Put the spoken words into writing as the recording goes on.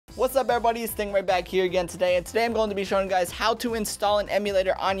What's up everybody, it's Stingray back here again today, and today I'm going to be showing you guys how to install an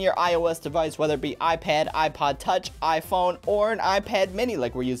emulator on your iOS device, whether it be iPad, iPod Touch, iPhone, or an iPad mini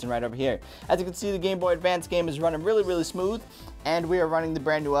like we're using right over here. As you can see, the Game Boy Advance game is running really smooth, and we are running the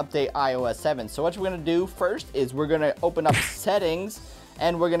brand new update iOS 7. So what we're going to do first is we're going to open up settings,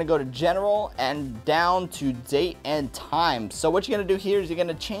 and we're going to go to general and down to date and time. So what you're going to do here is you're going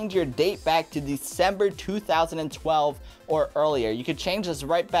to change your date back to December 2012 or earlier. You could change this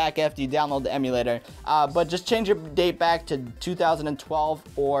right back after you download the emulator, but just change your date back to 2012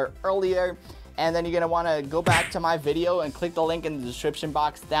 or earlier. And then you're going to want to go back to my video and click the link in the description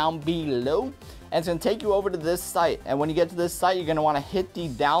box down below. And it's going to take you over to this site. And when you get to this site, you're going to want to hit the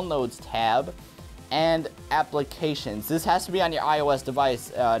downloads tab and applications. This has to be on your iOS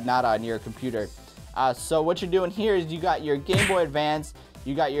device, not on your computer. So what you're doing here is you got your Game Boy Advance,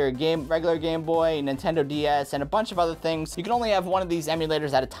 you got your regular Game Boy, Nintendo DS, and a bunch of other things. You can only have one of these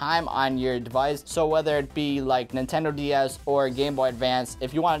emulators at a time on your device. So whether it be like Nintendo DS or Game Boy Advance,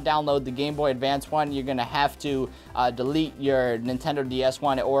 if you want to download the Game Boy Advance one, you're gonna have to delete your Nintendo DS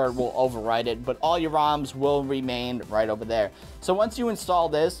one, or it will overwrite it. But all your ROMs will remain right over there. So once you install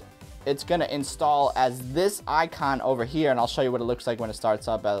this, it's gonna install as this icon over here, and I'll show you what it looks like when it starts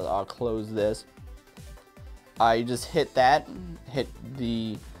up. I'll close this. You just hit that, hit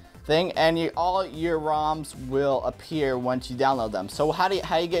the thing, and all your ROMs will appear once you download them. So how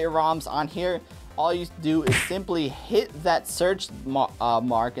you get your ROMs on here? All you do is simply hit that search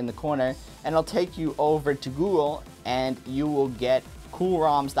mark in the corner, and it'll take you over to Google, and you will get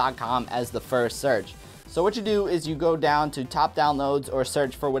coolroms.com as the first search. So what you do is you go down to top downloads or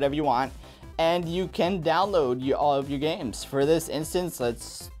search for whatever you want, and you can download all of your games. For this instance,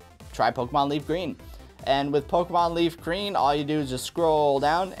 let's try Pokemon Leaf Green. And with Pokemon Leaf Green, all you do is just scroll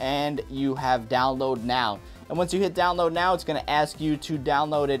down and you have download now. And once you hit download now, it's going to ask you to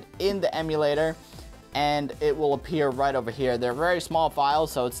download it in the emulator, and it will appear right over here. They're very small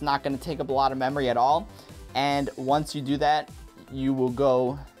files, so it's not going to take up a lot of memory at all. And once you do that, you will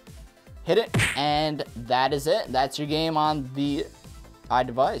go hit it, and that is it. That's your game on the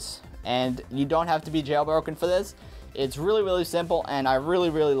iDevice, and you don't have to be jailbroken for this. It's really simple, and I really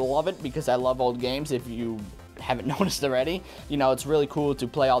love it because I love old games. If you haven't noticed already, you know, it's really cool to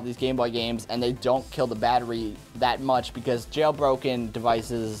play all these Game Boy games, and they don't kill the battery that much because jailbroken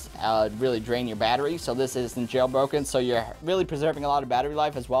devices really drain your battery. So this isn't jailbroken, so you're really preserving a lot of battery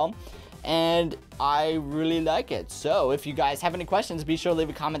life as well. And I really like it. So if you guys have any questions, be sure to leave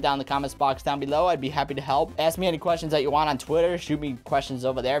a comment down in the comments box down below. I'd be happy to help. Ask me any questions that you want on Twitter. Shoot me questions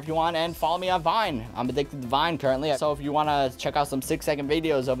over there if you want, and follow me on Vine. I'm addicted to Vine currently, so if you want to check out some 6-second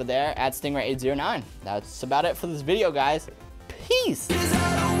videos over there at Stingray809. That's about it for this video, guys. Peace.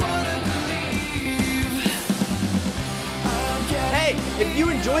 Hey, if you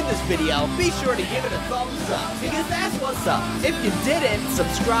enjoyed this video, be sure to give it a thumbs up, because that's what's up. If you didn't,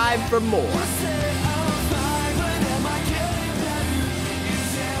 subscribe for more.